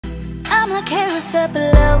like, hey, what's up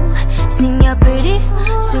below? Sing your pretty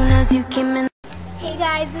soon as you came in. Hey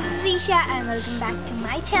guys, this is Esha and welcome back to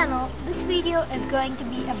my channel. This video is going to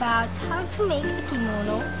be about how to make a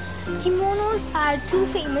kimono. Kimonos are too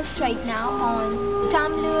famous right now on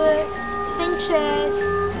Tumblr,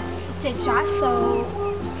 Pinterest, etc. So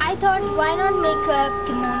I thought, why not make a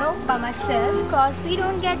kimono by myself, because we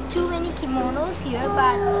don't get too many kimonos here,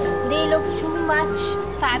 but they look too much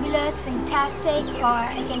fabulous, fantastic, or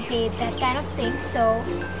I can say that kind of thing. So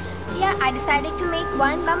yeah, I decided to make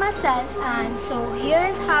one by myself, and so here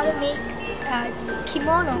is how to make a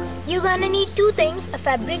kimono. You're gonna need two things, a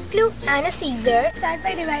fabric glue and a scissor. Start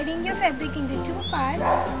by dividing your fabric into two parts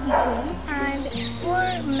equally, and for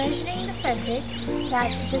measuring the fabric,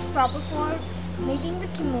 that it is proper for making the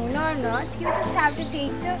kimono or not, you just have to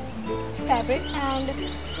take the fabric and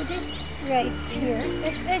put it right here.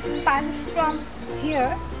 If it passes from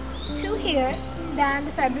here to here, then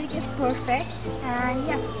the fabric is perfect. And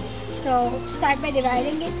yeah, so start by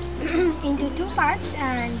dividing it into two parts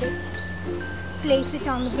and place it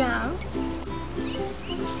on the ground.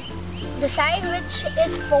 The side which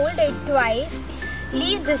is folded twice,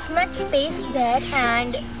 leave this much space there,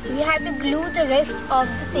 and you have to glue the rest of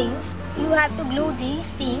the things. You have to glue these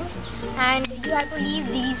things and you have to leave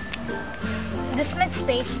this much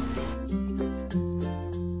space.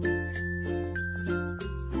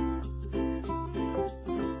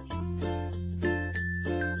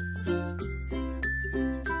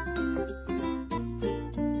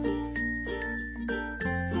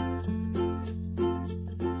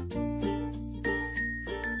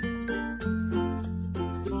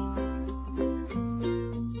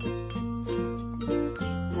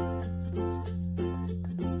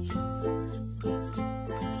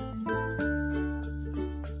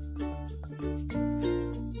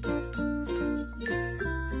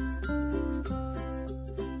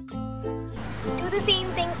 Do the same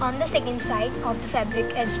thing on the second side of the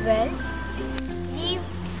fabric as well. Leave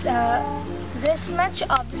this much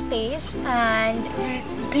of the space and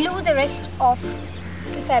glue the rest of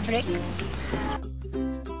the fabric.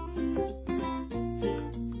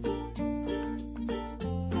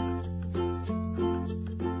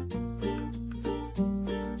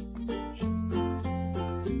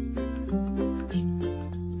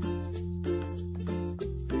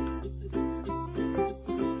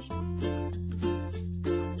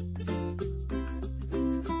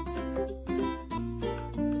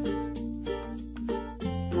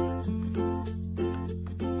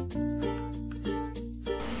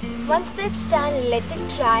 Once this is done, let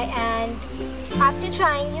it dry, and after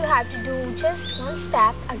drying you have to do just one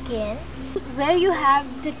step again. Where you have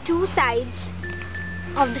the two sides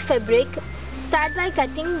of the fabric, start by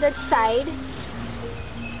cutting that side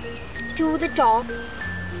to the top,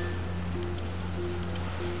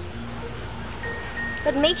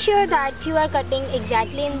 but make sure that you are cutting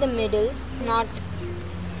exactly in the middle, not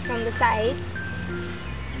from the sides.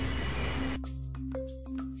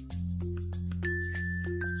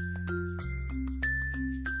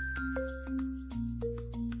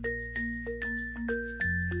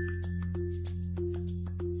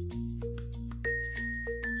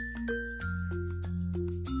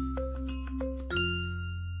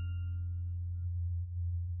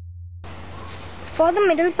 For the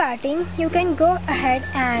middle parting, you can go ahead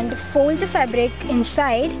and fold the fabric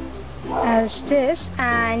inside as this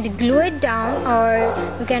and glue it down, or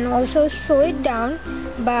you can also sew it down.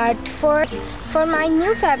 But for my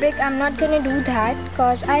new fabric, I'm not gonna do that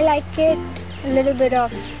because I like it a little bit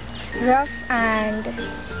of rough and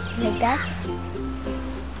like that.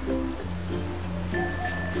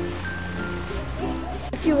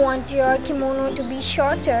 If you want your kimono to be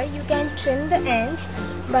shorter, you can trim the ends,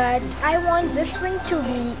 but I want this one to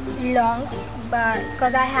be long, but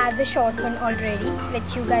because I have the short one already,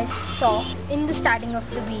 which you guys saw in the starting of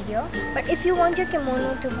the video. But if you want your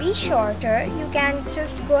kimono to be shorter, you can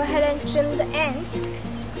just go ahead and trim the ends,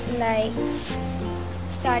 like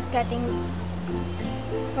start cutting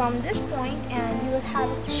from this point, and you will have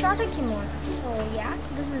a shorter kimono. So yeah,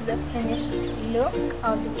 this is the finished look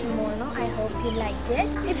of the kimono. I hope you liked it.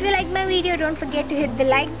 If you like my video, don't forget to hit the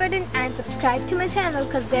like button and subscribe to my channel,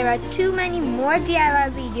 because there are too many more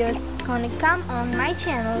DIY videos gonna come on my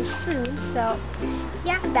channel soon. So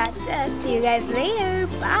yeah, that's it. See you guys later.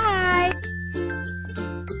 Bye.